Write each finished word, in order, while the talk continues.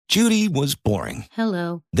Judy was boring.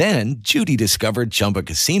 Hello. Then Judy discovered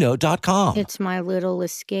ChumbaCasino.com. It's my little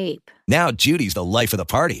escape. Now Judy's the life of the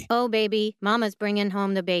party. Oh, baby, mama's bringing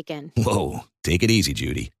home the bacon. Whoa, take it easy,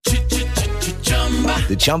 Judy.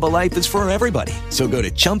 The Chumba life is for everybody. So go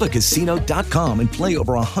to ChumbaCasino.com and play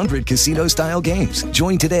over 100 casino-style games.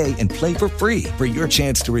 Join today and play for free for your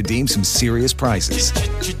chance to redeem some serious prizes.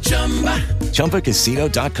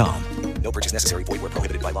 ChumbaCasino.com. No purchase necessary. Void where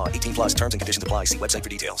prohibited by law. 18 plus terms and conditions apply. See website for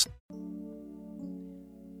details. Good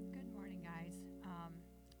morning, guys.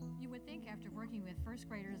 You would think after working with first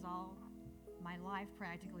graders all my life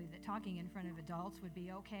practically that talking in front of adults would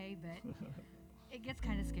be okay, but it gets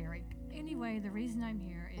kind of scary. Anyway, the reason I'm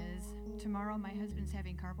here is tomorrow my husband's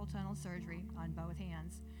having carpal tunnel surgery on both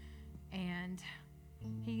hands, and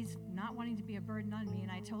he's not wanting to be a burden on me,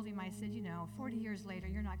 and I told him, I said, 40 years later,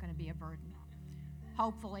 you're not going to be a burden,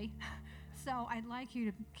 hopefully. So I'd like you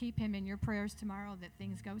to keep him in your prayers tomorrow that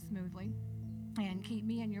things go smoothly, and keep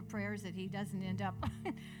me in your prayers that he doesn't end up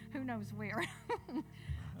who knows where.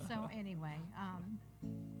 So anyway,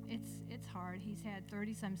 it's hard. He's had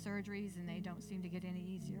 30-some surgeries, and they don't seem to get any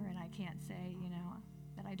easier, and I can't say,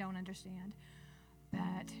 that I don't understand.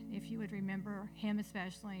 But if you would remember him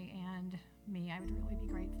especially and me, I would really be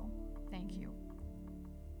grateful. Thank you.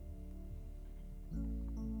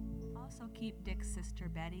 Also keep Dick's sister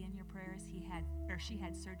Betty in your prayers. She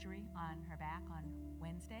had surgery on her back on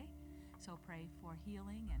Wednesday. So pray for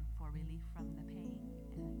healing and for relief from the pain,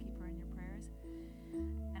 and keep her in your prayers.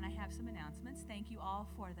 And I have some announcements. Thank you all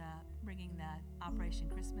for bringing the Operation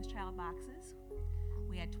Christmas Child boxes.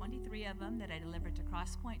 We had 23 of them that I delivered to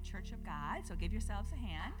Cross Point Church of God, so give yourselves a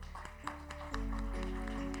hand.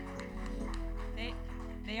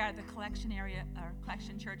 They are the collection area or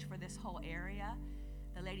collection church for this whole area.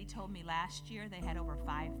 The lady told me last year they had over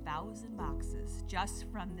 5,000 boxes just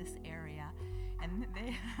from this area, and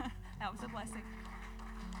that was a blessing.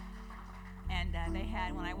 And they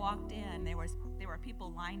had, when I walked in, there were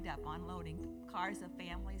people lined up unloading cars of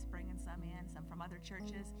families, bringing some in, some from other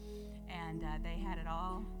churches, and they had it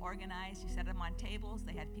all organized. You set them on tables.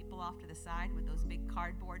 They had people off to the side with those big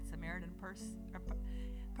cardboard Samaritan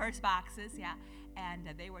purse boxes, yeah, and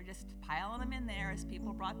they were just piling them in there as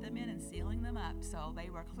people brought them in and sealing them up. So they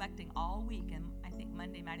were collecting all week, and I think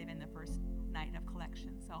Monday might have been the first night of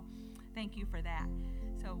collection. So thank you for that.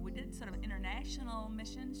 So we did sort of an international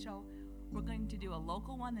mission, so we're going to do a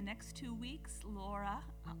local one the next 2 weeks. Laura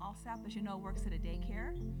Alsap, as you know, works at a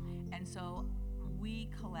daycare, and so we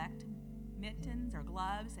collect mittens or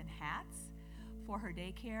gloves and hats for her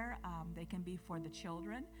daycare. They can be for the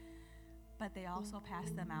children, but they also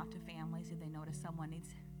pass them out to families if they notice someone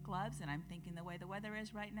needs gloves. And I'm thinking the way the weather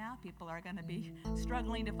is right now, people are going to be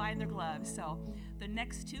struggling to find their gloves. So the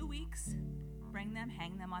next 2 weeks, bring them,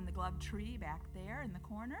 hang them on the glove tree back there in the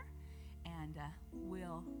corner, and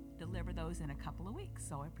we'll deliver those in a couple of weeks.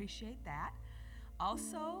 So I appreciate that.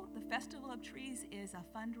 Also, the Festival of Trees is a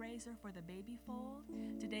fundraiser for the Baby Fold.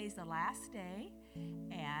 Today's the last day,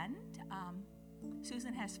 and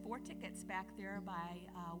Susan has 4 tickets back there by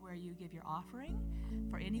where you give your offering.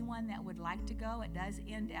 For anyone that would like to go, it does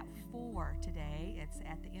end at 4 today. It's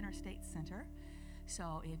at the Interstate Center.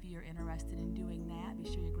 So if you're interested in doing that, be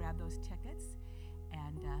sure you grab those tickets,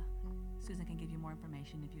 and Susan can give you more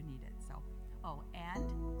information if you need it. So, and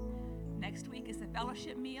next week is the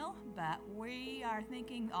fellowship meal, but we are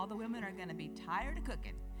thinking all the women are going to be tired of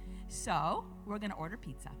cooking. So we're going to order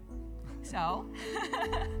pizza. So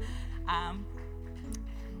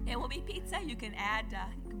it will be pizza. You can add,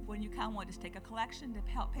 when you come, we'll just take a collection to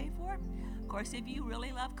help pay for it. Of course, if you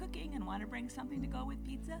really love cooking and want to bring something to go with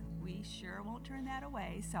pizza, we sure won't turn that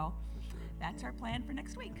away. So that's our plan for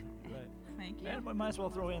next week. Right. Thank you. And we might as well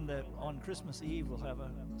throw in that on Christmas Eve, we'll have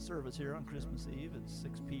a service here on Christmas Eve at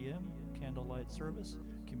 6 p.m., candlelight service,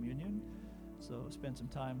 communion. So spend some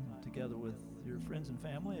time together with your friends and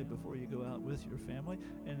family before you go out with your family.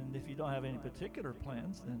 And if you don't have any particular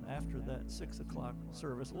plans, then after that 6 o'clock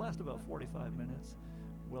service, it'll last about 45 minutes,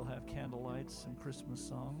 we'll have candlelights and Christmas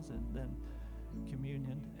songs, and then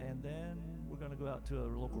communion. And then we're going to go out to a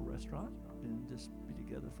local restaurant and just be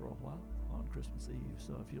together for a while on Christmas Eve.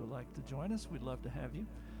 So if you would like to join us, we'd love to have you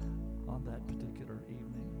on that particular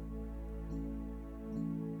evening.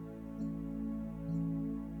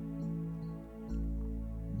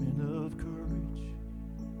 Men of courage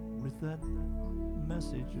with that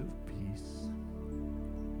message of peace.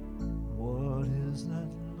 What is that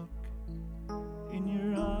look in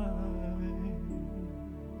your eye?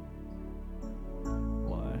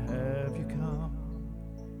 Why have you come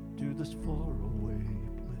to this faraway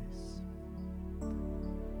place?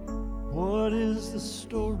 What is the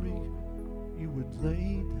story you would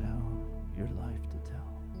lay down?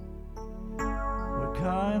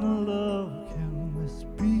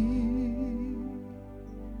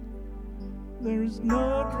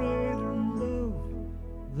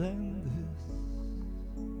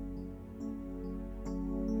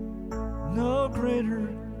 greater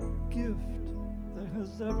gift that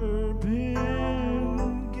has ever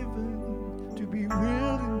been given, to be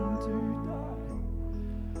willing to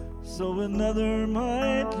die so another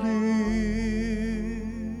might live.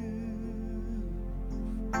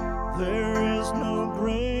 There is no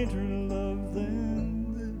greater love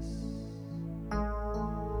than this.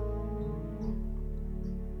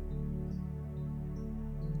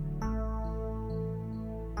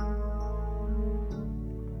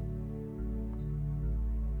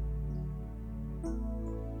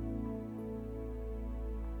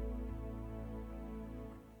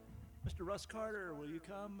 Mr. Russ Carter, will you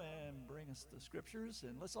come and bring us the scriptures?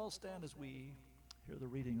 And let's all stand as we hear the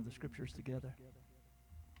reading of the scriptures together.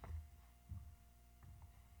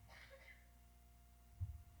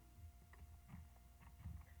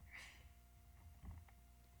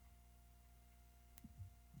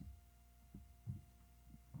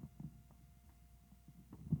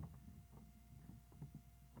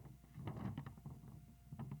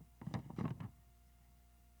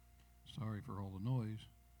 Sorry for all the noise.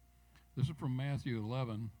 This is from Matthew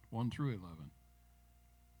 11, 1 through 11.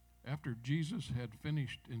 After Jesus had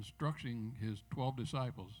finished instructing his 12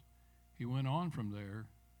 disciples, he went on from there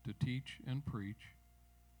to teach and preach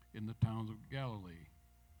in the towns of Galilee.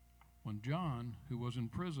 When John, who was in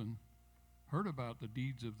prison, heard about the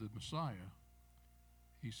deeds of the Messiah,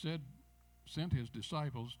 he sent his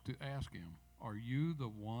disciples to ask him, "Are you the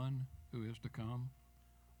one who is to come,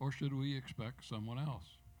 or should we expect someone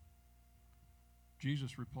else?"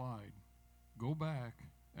 Jesus replied, "Go back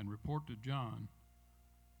and report to John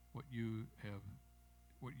what you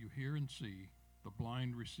hear and see. The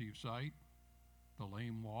blind receive sight, the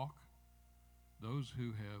lame walk, those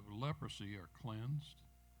who have leprosy are cleansed,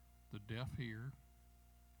 the deaf hear,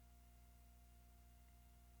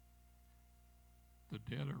 the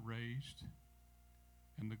dead are raised,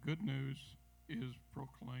 and the good news is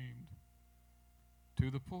proclaimed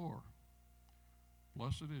to the poor.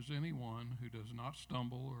 Blessed is anyone who does not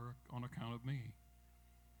stumble or on account of me."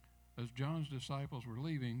 As John's disciples were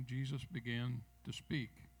leaving, Jesus began to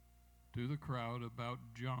speak to the crowd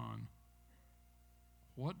about John.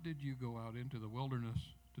 "What did you go out into the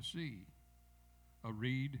wilderness to see? A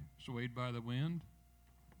reed swayed by the wind?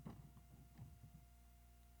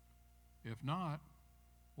 If not,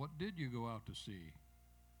 what did you go out to see?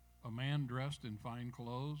 A man dressed in fine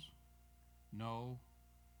clothes? No.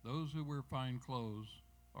 Those who wear fine clothes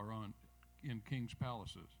are in king's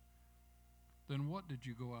palaces. Then what did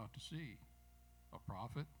you go out to see? A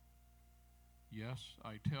prophet? Yes,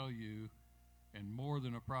 I tell you, and more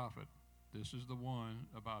than a prophet. This is the one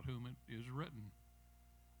about whom it is written,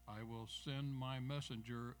 'I will send my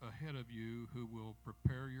messenger ahead of you who will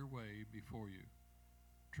prepare your way before you.'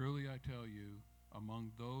 Truly I tell you,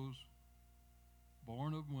 among those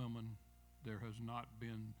born of women, there has not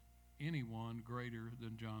been anyone greater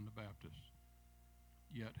than John the Baptist.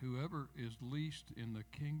 Yet whoever is least in the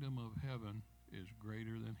kingdom of heaven is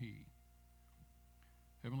greater than he."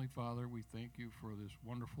 Heavenly Father, we thank you for this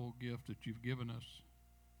wonderful gift that you've given us,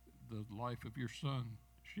 the life of your Son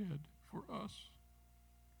shed for us.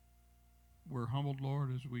 We're humbled, Lord,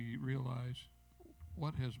 as we realize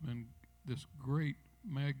what has been this great,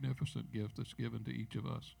 magnificent gift that's given to each of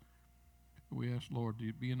us. We ask, Lord,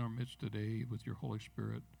 to be in our midst today with your Holy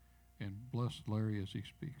Spirit, and bless Larry as he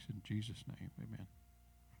speaks. In Jesus' name, amen.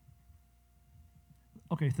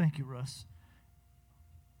 Okay, thank you, Russ.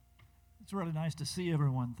 It's really nice to see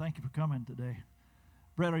everyone. Thank you for coming today.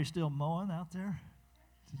 Brett, are you still mowing out there?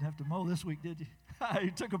 Didn't have to mow this week, did you?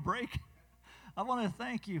 You took a break. I want to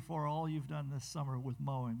thank you for all you've done this summer with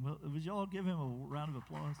mowing. Would you all give him a round of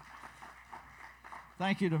applause?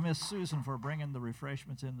 Thank you to Miss Susan for bringing the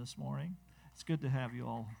refreshments in this morning. It's good to have you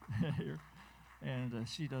all here. And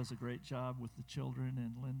she does a great job with the children,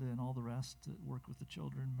 and Linda and all the rest that work with the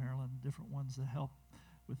children, Marilyn, different ones that help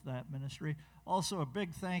with that ministry. Also, a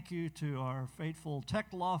big thank you to our faithful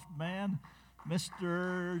Tech Loft man,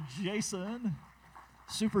 Mr. Jason.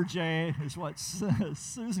 Super J is what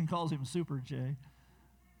Susan calls him, Super J.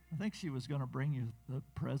 I think she was going to bring you a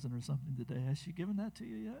present or something today. Has she given that to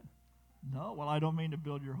you yet? No? Well, I don't mean to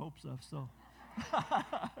build your hopes up, so.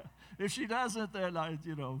 If she doesn't, then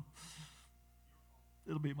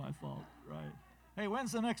it'll be my fault, right? Hey,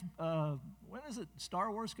 when's the next, when is it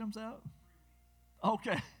Star Wars comes out?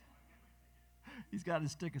 Okay. He's got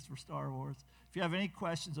his tickets for Star Wars. If you have any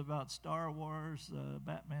questions about Star Wars,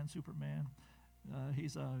 Batman, Superman,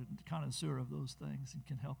 he's a connoisseur of those things and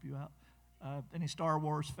can help you out. Any Star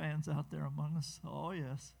Wars fans out there among us? Oh,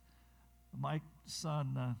 yes. My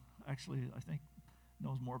son actually, I think,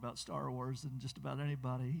 knows more about Star Wars than just about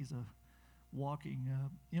anybody. He's a walking,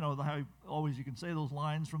 how always you can say those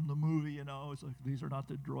lines from the movie, it's like, these are not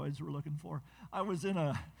the droids we're looking for. I was in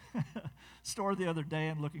a store the other day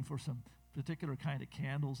and looking for some particular kind of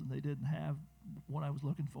candles, and they didn't have what I was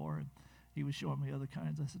looking for, and he was showing me other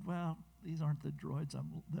kinds. I said, well, these aren't the droids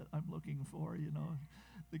that I'm looking for,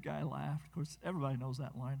 The guy laughed. Of course, everybody knows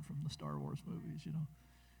that line from the Star Wars movies,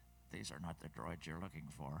 These are not the droids you're looking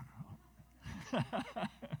for.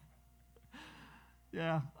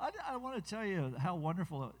 Yeah, I want to tell you how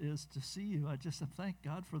wonderful it is to see you. I just thank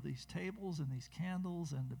God for these tables and these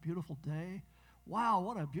candles and the beautiful day. Wow,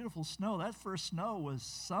 what a beautiful snow. That first snow was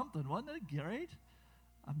something. Wasn't it great?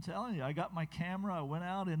 I'm telling you, I got my camera. I went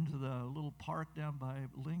out into the little park down by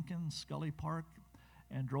Lincoln, Scully Park,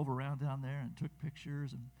 and drove around down there and took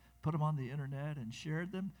pictures and put them on the internet and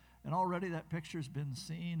shared them. And already that picture's been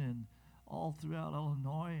seen in all throughout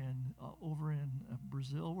Illinois and over in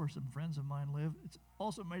Brazil, where some friends of mine live. It's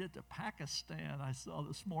also made it to Pakistan. I saw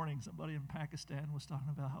this morning somebody in Pakistan was talking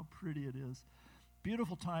about how pretty it is.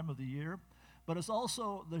 Beautiful time of the year, but it's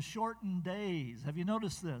also the shortened days. Have you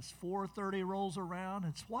noticed this? 4:30 rolls around.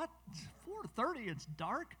 It's what? 4:30, it's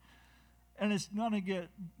dark? And it's going to get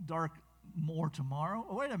dark more tomorrow.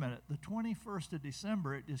 Oh, wait a minute. The 21st of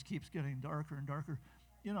December, it just keeps getting darker and darker.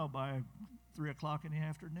 By 3 o'clock in the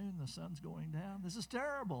afternoon, the sun's going down. This is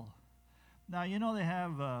terrible. Now, they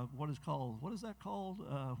have what is that called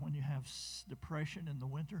when you have depression in the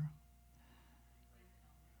winter?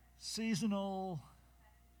 Seasonal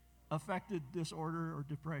affective disorder or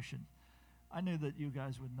depression. I knew that you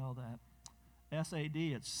guys would know that. SAD,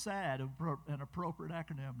 it's SAD, an appropriate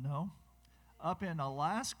acronym, no? Up in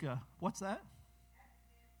Alaska, what's that?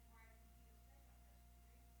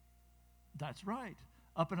 That's right.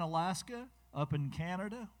 Up in Alaska, up in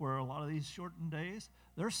Canada, where a lot of these shortened days,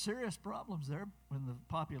 there's serious problems there in the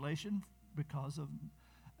population because of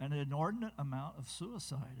an inordinate amount of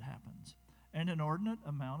suicide happens, an inordinate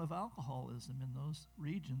amount of alcoholism in those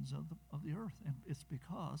regions of the earth. And it's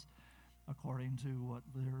because, according to what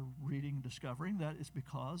they're reading and discovering, that it's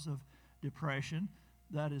because of depression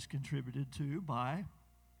that is contributed to by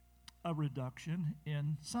a reduction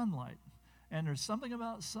in sunlight. And there's something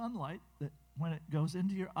about sunlight that when it goes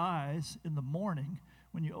into your eyes in the morning,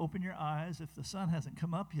 when you open your eyes, if the sun hasn't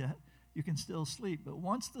come up yet, you can still sleep. But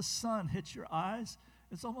once the sun hits your eyes,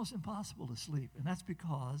 it's almost impossible to sleep. And that's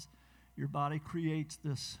because your body creates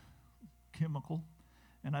this chemical,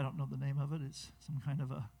 and I don't know the name of it. It's some kind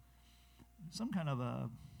of a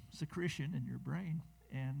secretion in your brain,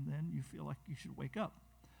 and then you feel like you should wake up.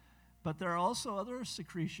 But there are also other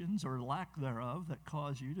secretions or lack thereof that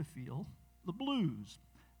cause you to feel the blues.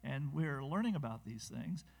 And we're learning about these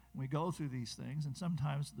things. We go through these things, and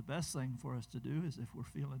sometimes the best thing for us to do is, if we're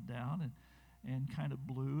feeling down and kind of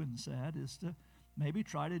blue and sad, is to maybe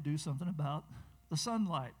try to do something about the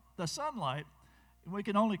sunlight. The sunlight, we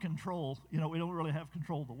can only control, we don't really have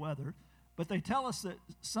control of the weather, but they tell us that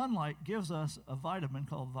sunlight gives us a vitamin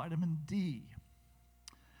called vitamin D.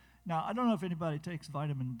 Now, I don't know if anybody takes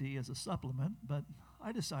vitamin D as a supplement, but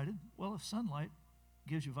I decided, well, if sunlight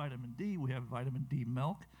gives you vitamin D, we have vitamin D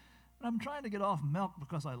milk. And I'm trying to get off milk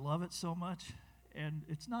because I love it so much, and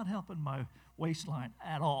it's not helping my waistline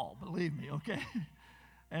at all, believe me, okay?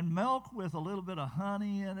 And milk with a little bit of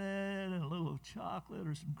honey in it and a little chocolate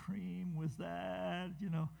or some cream with that,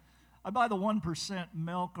 I buy the 1%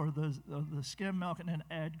 milk or the skim milk and then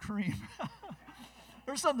add cream.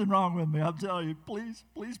 There's something wrong with me, I'm telling you.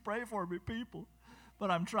 Please pray for me, people. But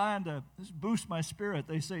I'm trying to boost my spirit.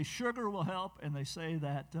 They say sugar will help, and they say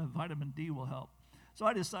that vitamin D will help. So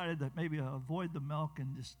I decided that maybe I'll avoid the milk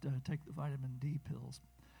and just take the vitamin D pills.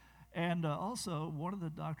 And also, one of the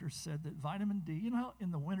doctors said that vitamin D, how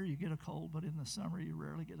in the winter you get a cold, but in the summer you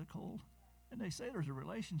rarely get a cold? And they say there's a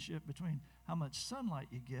relationship between how much sunlight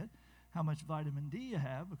you get, how much vitamin D you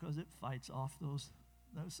have, because it fights off those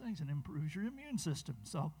things and improves your immune system.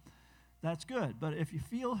 So that's good. But if you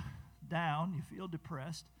feel down, you feel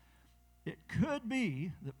depressed, it could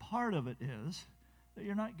be that part of it is that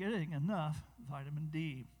you're not getting enough vitamin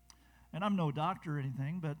D. And I'm no doctor or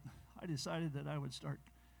anything, but I decided that I would start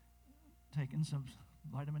taking some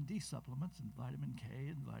vitamin D supplements and vitamin K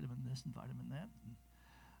and vitamin this and vitamin that.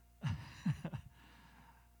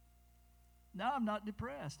 Now I'm not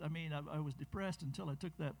depressed. I was depressed until I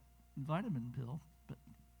took that vitamin pill, but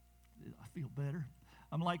I feel better.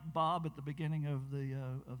 I'm like Bob at the beginning of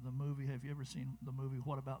the movie. Have you ever seen the movie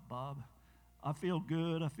What About Bob? I feel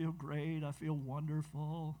good, I feel great, I feel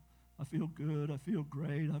wonderful. I feel good, I feel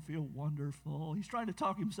great, I feel wonderful. He's trying to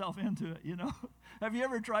talk himself into it, Have you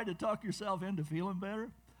ever tried to talk yourself into feeling better?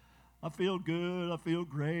 I feel good, I feel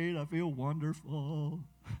great, I feel wonderful.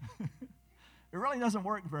 It really doesn't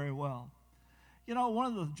work very well. You know, one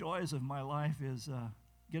of the joys of my life is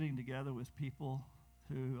getting together with people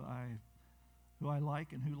who I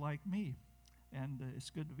like and who like me. And it's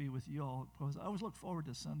good to be with you all. Because I always look forward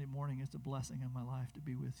to Sunday morning. It's a blessing in my life to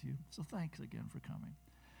be with you. So thanks again for coming.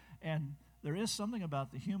 And there is something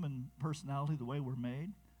about the human personality, the way we're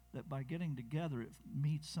made, that by getting together, it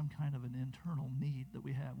meets some kind of an internal need that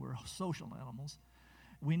we have. We're social animals.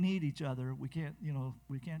 We need each other. We can't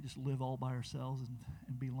just live all by ourselves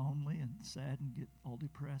and be lonely and sad and get all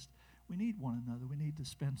depressed. We need one another. We need to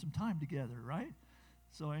spend some time together, right?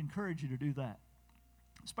 So I encourage you to do that,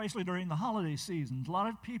 especially during the holiday seasons. A lot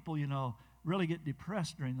of people, really get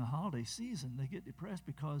depressed during the holiday season. They get depressed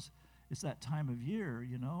because it's that time of year,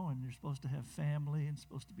 and you're supposed to have family and it's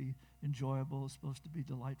supposed to be enjoyable. It's supposed to be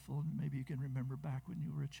delightful. And maybe you can remember back when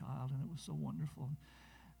you were a child and it was so wonderful.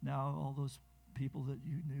 Now all those people that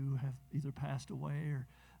you knew have either passed away or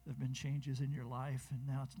there have been changes in your life, and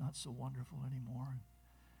now it's not so wonderful anymore.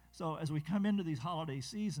 So as we come into these holiday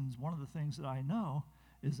seasons, one of the things that I know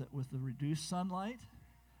is that with the reduced sunlight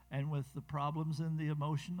and with the problems and the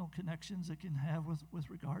emotional connections it can have with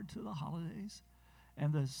regard to the holidays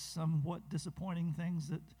and the somewhat disappointing things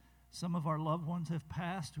that some of our loved ones have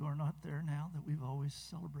passed who are not there now that we've always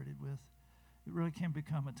celebrated with, it really can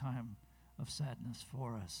become a time of sadness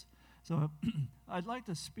for us. So I'd like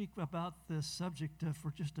to speak about this subject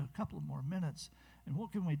for just a couple of more minutes. And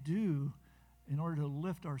what can we do in order to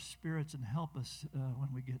lift our spirits and help us when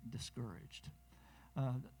we get discouraged?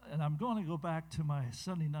 And I'm going to go back to my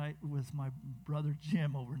Sunday night with my brother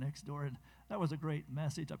Jim over next door. And that was a great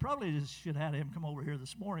message. I probably just should have had him come over here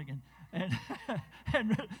this morning and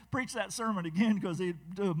preach that sermon again, because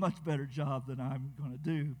he'd do a much better job than I'm going to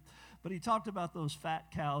do. But he talked about those fat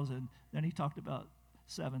cows, and then he talked about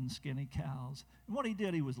 7 skinny cows. And what he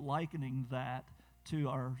did, he was likening that to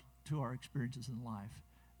our experiences in life.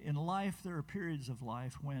 In life, there are periods of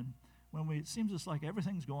life when it seems just like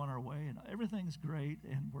everything's going our way and everything's great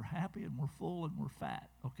and we're happy and we're full and we're fat,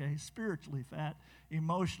 okay? Spiritually fat,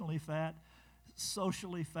 emotionally fat,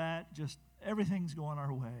 socially fat, just everything's going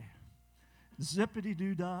our way.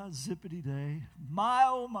 Zippity-doo-dah, zippity-day. My,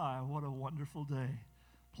 oh my, what a wonderful day.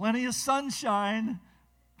 Plenty of sunshine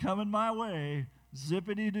coming my way.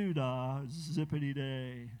 Zippity-doo-dah,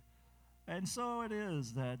 zippity-day. And so it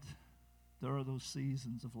is that there are those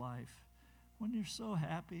seasons of life when you're so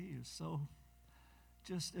happy, you're so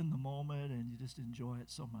just in the moment, and you just enjoy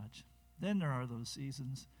it so much. Then there are those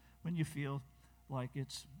seasons when you feel like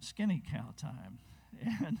it's skinny cow time.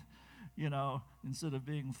 And, instead of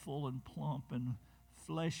being full and plump and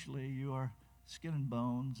fleshly, you are skin and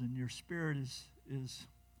bones, and your spirit is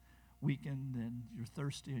weakened, and you're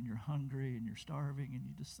thirsty, and you're hungry, and you're starving, and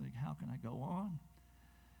you just think, how can I go on?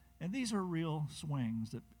 And these are real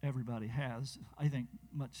swings that everybody has, I think,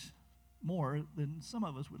 much more than some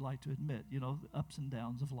of us would like to admit, the ups and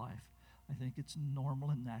downs of life. I think it's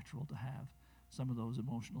normal and natural to have some of those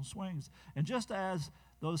emotional swings. And just as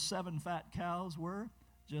those 7 fat cows were,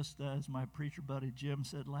 just as my preacher buddy Jim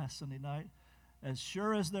said last Sunday night, as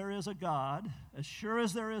sure as there is a God,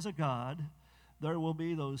 there will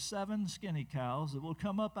be those 7 skinny cows that will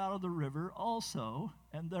come up out of the river also,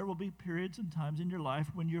 and there will be periods and times in your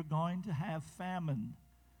life when you're going to have famine.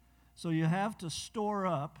 So you have to store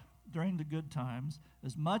up during the good times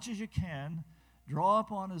as much as you can, draw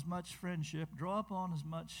upon as much friendship, draw upon as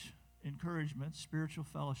much encouragement, spiritual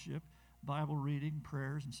fellowship, Bible reading,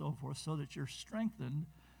 prayers, and so forth, so that you're strengthened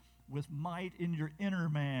with might in your inner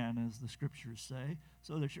man, as the scriptures say,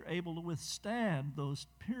 so that you're able to withstand those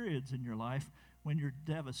periods in your life when you're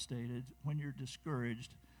devastated, when you're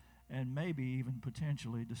discouraged, and maybe even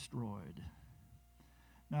potentially destroyed.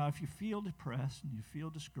 Now, if you feel depressed and you feel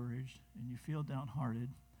discouraged and you feel downhearted,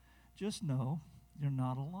 just know you're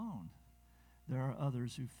not alone. There are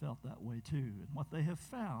others who felt that way too. And what they have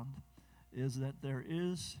found is that there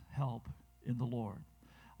is help in the Lord.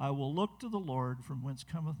 I will look to the Lord, from whence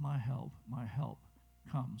cometh my help. My help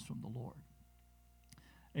comes from the Lord.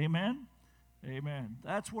 Amen? Amen.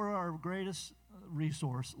 That's where our greatest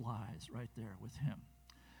resource lies, right there with him.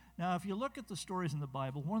 Now, if you look at the stories in the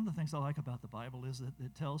Bible, one of the things I like about the Bible is that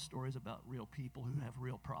it tells stories about real people who have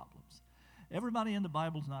real problems. Everybody in the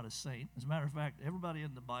Bible is not a saint. As a matter of fact, everybody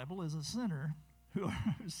in the Bible is a sinner who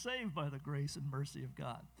are saved by the grace and mercy of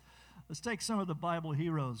God. Let's take some of the Bible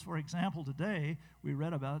heroes. For example, today we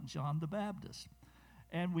read about John the Baptist.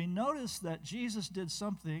 And we notice that Jesus did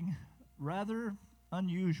something rather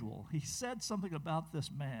unusual. He said something about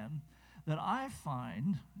this man that I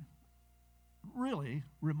find really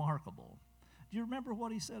remarkable. Do you remember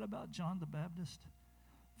what he said about John the Baptist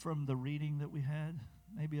from the reading that we had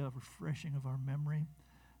maybe a refreshing of our memory.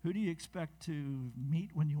 Who do you expect to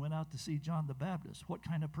meet when you went out to see John the Baptist? What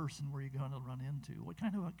kind of person were you going to run into? What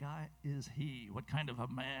kind of a guy is he? What kind of a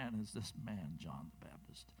man is this man, John the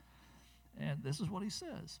Baptist? And this is what he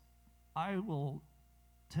says. I will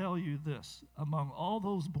tell you this, among all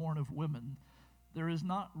those born of women, there is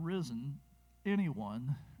not risen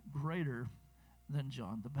anyone greater than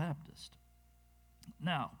John the Baptist.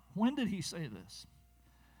 Now, when did he say this?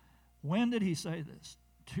 When did he say this?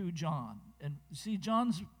 To John. And see,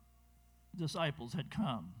 John's disciples had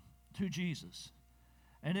come to Jesus,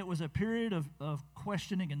 and it was a period of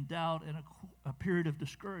questioning and doubt and a period of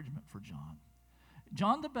discouragement for John.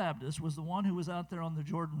 John the Baptist was the one who was out there on the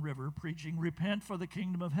Jordan River preaching, "Repent, for the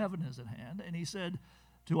kingdom of heaven is at hand." And he said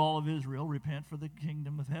to all of Israel, "Repent, for the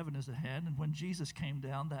kingdom of heaven is at hand." And when Jesus came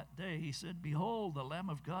down that day, he said, "Behold, the Lamb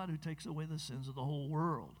of God who takes away the sins of the whole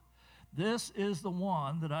world. This is the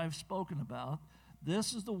one that I've spoken about.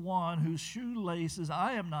 This is the one whose shoelaces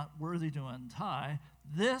I am not worthy to untie.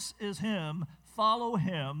 This is him. Follow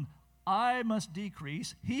him. I must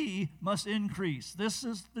decrease. He must increase." This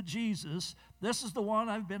is the Jesus. This is the one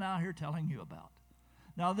I've been out here telling you about.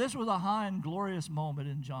 Now, this was a high and glorious moment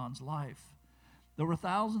in John's life. There were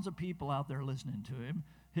thousands of people out there listening to him.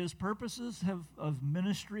 His purposes of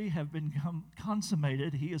ministry have been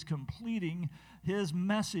consummated. He is completing his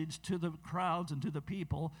message to the crowds and to the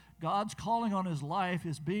people. God's calling on his life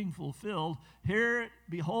is being fulfilled. Here,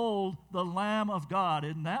 behold, the Lamb of God.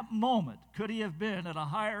 In that moment, could he have been at a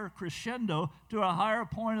higher crescendo to a higher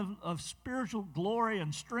point of spiritual glory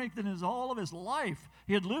and strength in all of his life?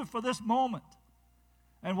 He had lived for this moment.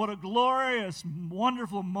 And what a glorious,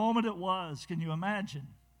 wonderful moment it was. Can you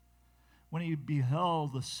imagine? When he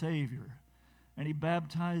beheld the Savior and he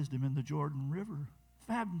baptized him in the Jordan River.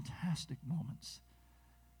 Fantastic moments.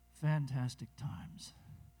 Fantastic times.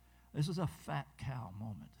 This is a fat cow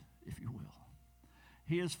moment, if you will.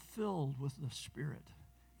 He is filled with the Spirit,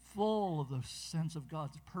 full of the sense of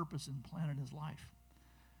God's purpose and plan in his life.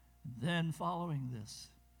 And then following this,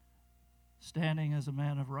 standing as a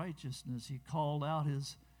man of righteousness, he called out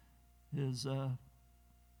his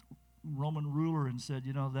Roman ruler and said,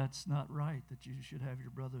 that's not right, that you should have your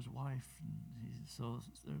brother's wife. And so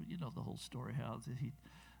the whole story, how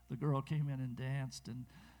the girl came in and danced, and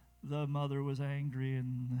the mother was angry,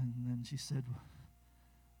 and then she said,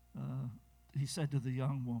 he said to the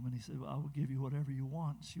young woman, he said, "Well, I will give you whatever you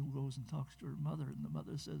want." She goes and talks to her mother, and the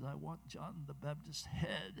mother says, "I want John the Baptist's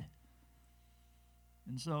head."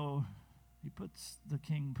 And so the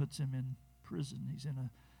king puts him in prison.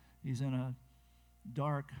 He's in a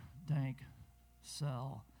dark, dank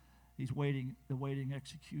cell. He's awaiting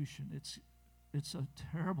execution. It's a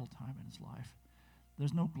terrible time in his life.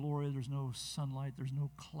 There's no glory, there's no sunlight, there's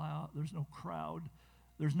no cloud, there's no crowd,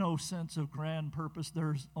 there's no sense of grand purpose,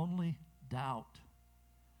 there's only doubt.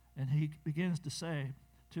 And he begins to say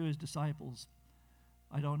to his disciples,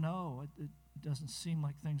 "I don't know, it doesn't seem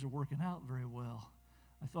like things are working out very well.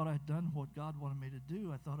 I thought I'd done what God wanted me to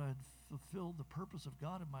do. I thought I'd fulfilled the purpose of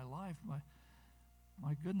God in my life.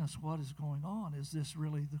 My goodness, what is going on? Is this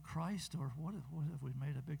really the Christ, or what have we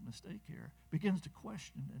made a big mistake here?" Begins to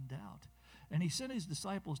question and doubt. And he sent his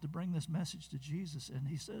disciples to bring this message to Jesus, and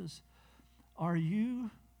he says, "Are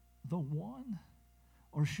you the one,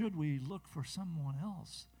 or should we look for someone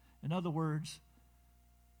else?" In other words,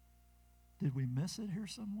 did we miss it here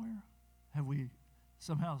somewhere? Have we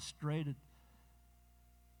somehow strayed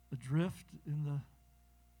adrift in the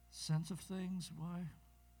sense of things?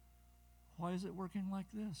 Why is it working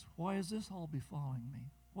like this? Why is this all befalling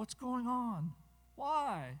me? What's going on?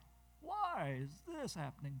 Why? Why is this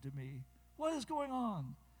happening to me? What is going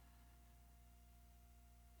on?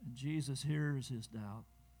 And Jesus hears his doubt,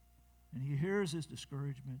 and he hears his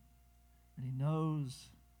discouragement, and he knows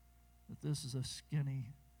that this is a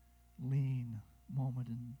skinny, lean moment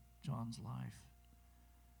in John's life.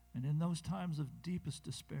 And in those times of deepest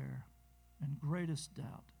despair and greatest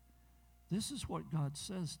doubt, this is what God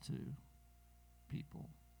says to people.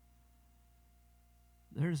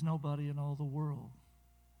 There's nobody in all the world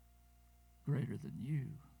greater than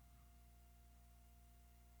you.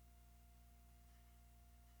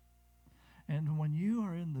 And when you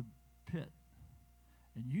are in the pit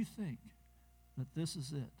and you think that this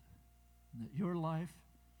is it, and that your life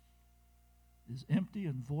is empty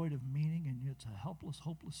and void of meaning and it's a helpless,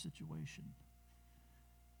 hopeless situation,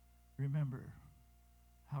 remember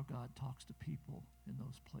how God talks to people in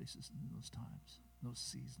those places and in those times, those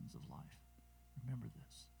seasons of life. Remember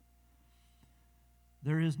this.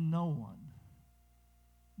 There is no one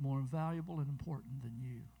more valuable and important than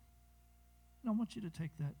you. And I want you to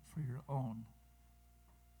take that for your own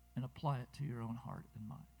and apply it to your own heart and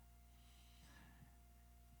mind.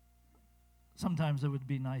 Sometimes it would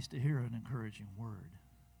be nice to hear an encouraging word.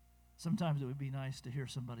 Sometimes it would be nice to hear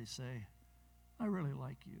somebody say, I really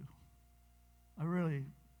like you. I really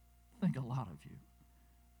think a lot of you.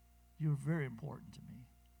 You're very important to me.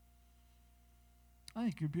 I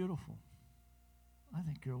think you're beautiful. I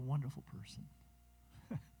think you're a wonderful person.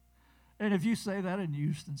 And if you say that and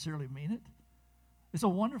you sincerely mean it, it's a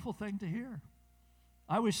wonderful thing to hear.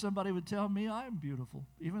 I wish somebody would tell me I'm beautiful,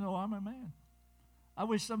 even though I'm a man. I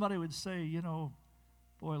wish somebody would say, you know,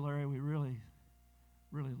 boy, Larry, we really,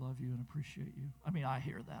 really love you and appreciate you. I mean, I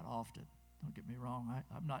hear that often. Don't get me wrong.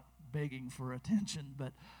 I'm not begging for attention,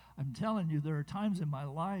 but I'm telling you, there are times in my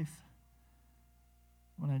life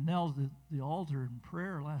when I knelt at the altar in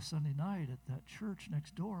prayer last Sunday night at that church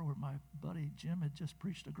next door where my buddy Jim had just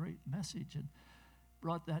preached a great message and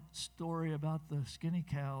brought that story about the skinny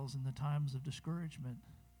cows and the times of discouragement,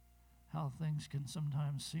 how things can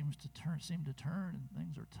sometimes seem to turn and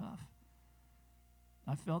things are tough.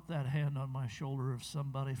 I felt that hand on my shoulder of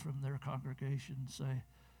somebody from their congregation say,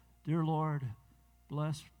 Dear Lord,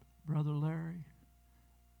 bless Brother Larry.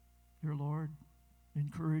 Dear Lord,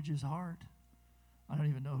 encourage his heart. I don't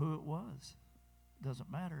even know who it was. It doesn't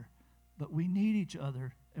matter. But we need each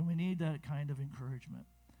other, and we need that kind of encouragement.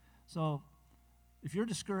 So if you're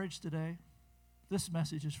discouraged today, this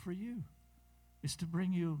message is for you. It's to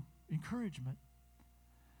bring you encouragement.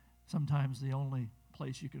 Sometimes the only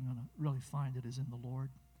place you can really find it is in the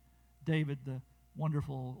Lord. David, the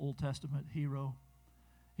wonderful Old Testament hero,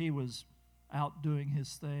 he was out doing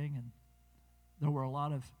his thing, and there were a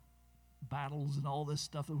lot of battles and all this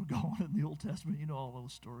stuff that would go on in the Old Testament. You know all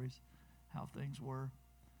those stories, how things were.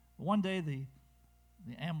 One day the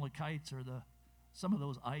Amalekites or some of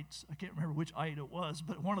those ites, I can't remember which ite it was,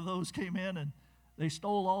 but one of those came in and they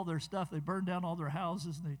stole all their stuff. They burned down all their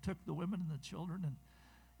houses and they took the women and the children, and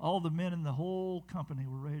all the men in the whole company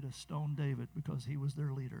were ready to stone David because he was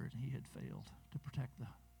their leader and he had failed to protect the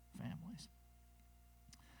families.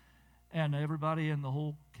 And everybody in the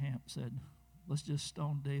whole camp said, let's just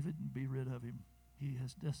stone David and be rid of him. He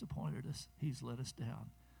has disappointed us. He's let us down.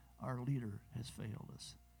 Our leader has failed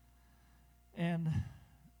us. And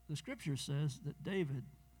the scripture says that David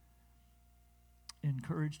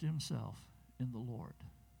encouraged himself in the Lord.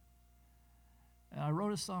 And I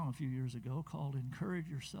wrote a song a few years ago called Encourage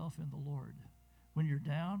Yourself in the Lord. When you're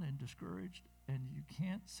down and discouraged and you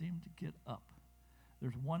can't seem to get up,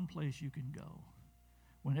 there's one place you can go.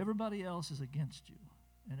 When everybody else is against you,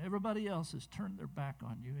 and everybody else has turned their back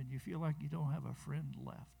on you and you feel like you don't have a friend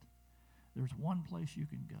left, there's one place you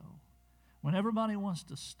can go. When everybody wants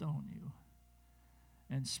to stone you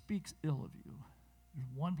and speaks ill of you,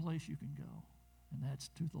 there's one place you can go, and that's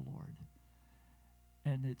to the Lord.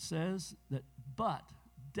 And it says that, but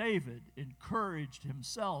David encouraged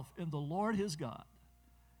himself in the Lord his God.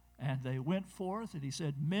 And they went forth, and he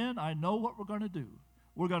said, men, I know what we're going to do.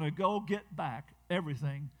 We're going to go get back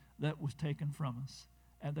everything that was taken from us.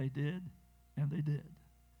 And they did, and they did.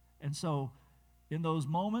 And so in those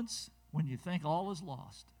moments when you think all is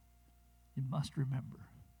lost, you must remember,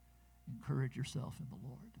 encourage yourself in the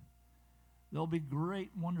Lord. There'll be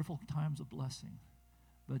great, wonderful times of blessing.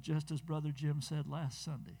 But just as Brother Jim said last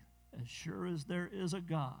Sunday, as sure as there is a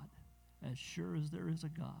God, as sure as there is a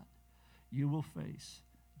God, you will face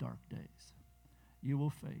dark days. You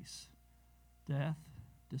will face death,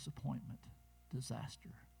 disappointment,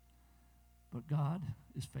 disaster. But God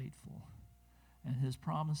is faithful, and his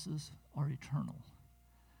promises are eternal.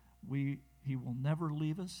 He will never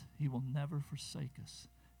leave us. He will never forsake us.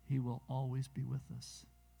 He will always be with us.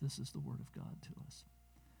 This is the word of God to us.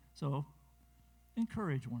 So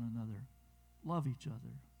encourage one another. Love each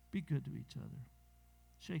other. Be good to each other.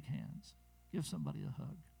 Shake hands. Give somebody a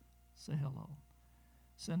hug. Say hello.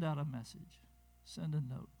 Send out a message. Send a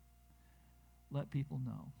note. Let people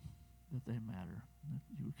know that they matter,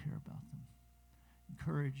 that you care about them.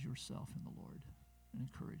 Encourage yourself in the Lord and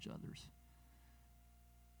encourage others.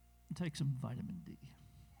 And take some vitamin D.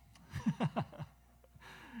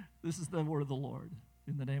 This is the word of the Lord.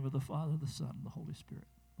 In the name of the Father, the Son, and the Holy Spirit.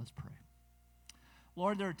 Let's pray.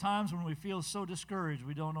 Lord, there are times when we feel so discouraged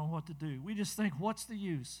we don't know what to do. We just think, what's the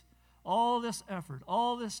use? All this effort,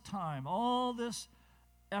 all this time, all this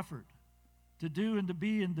effort to do and to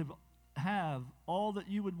be and to have all that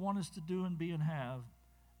you would want us to do and be and have,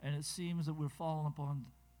 and it seems that we're falling upon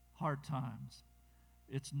hard times.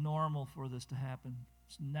 It's normal for this to happen.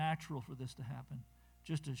 It's natural for this to happen.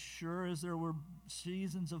 Just as sure as there were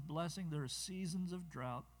seasons of blessing, there are seasons of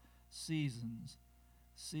drought, seasons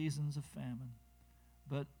of famine.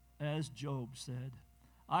 But as Job said,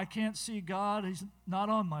 I can't see God. He's not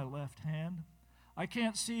on my left hand. I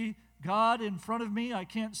can't see God in front of me. I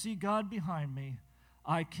can't see God behind me.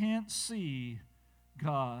 I can't see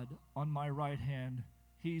God on my right hand.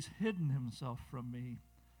 He's hidden himself from me.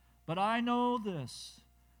 But I know this.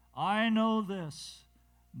 I know this.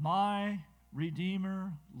 My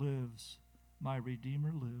Redeemer lives. My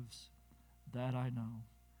Redeemer lives. That I know.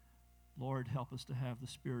 Lord, help us to have the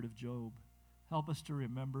spirit of Job. Help us to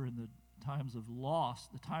remember in the times of loss,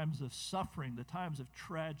 the times of suffering, the times of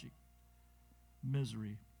tragic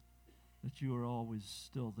misery, that you are always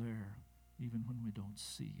still there, even when we don't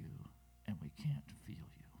see you and we can't feel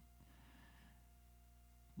you.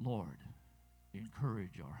 Lord,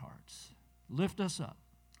 encourage our hearts. Lift us up.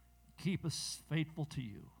 Keep us faithful to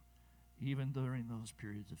you, even during those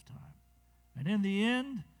periods of time. And in the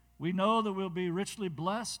end, we know that we'll be richly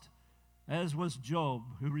blessed, as was Job,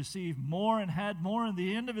 who received more and had more in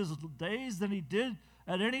the end of his days than he did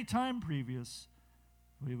at any time previous.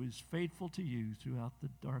 He was faithful to you throughout the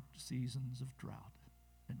dark seasons of drought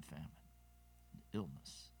and famine, and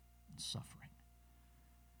illness and suffering.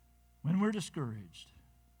 When we're discouraged,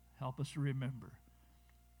 help us to remember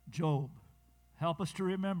Job. Help us to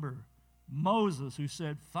remember Moses, who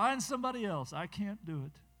said, find somebody else. I can't do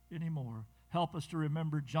it anymore. Help us to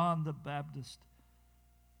remember John the Baptist,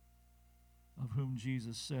 of whom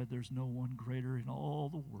Jesus said there's no one greater in all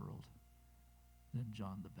the world than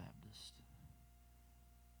John the Baptist.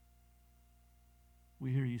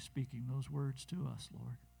 We hear you speaking those words to us,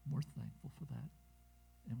 Lord. We're thankful for that,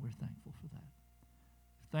 and we're thankful for that.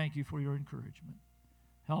 Thank you for your encouragement.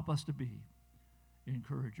 Help us to be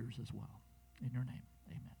encouragers as well. In your name,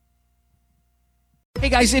 amen. Hey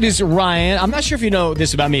guys, it is Ryan. I'm not sure if you know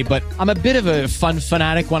this about me, but I'm a bit of a fun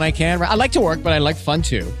fanatic when I can. I like to work, but I like fun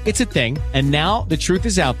too. It's a thing. And now the truth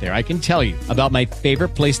is out there. I can tell you about my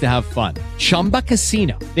favorite place to have fun. Chumba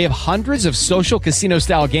Casino. They have hundreds of social casino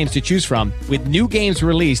style games to choose from with new games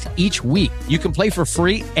released each week. You can play for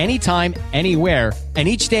free anytime, anywhere. And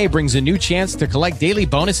each day brings a new chance to collect daily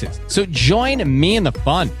bonuses. So join me in the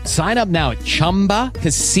fun. Sign up now at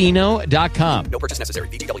ChumbaCasino.com. No purchase necessary.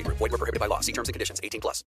 VGW Group. Void where prohibited by law. See terms and conditions. 18+.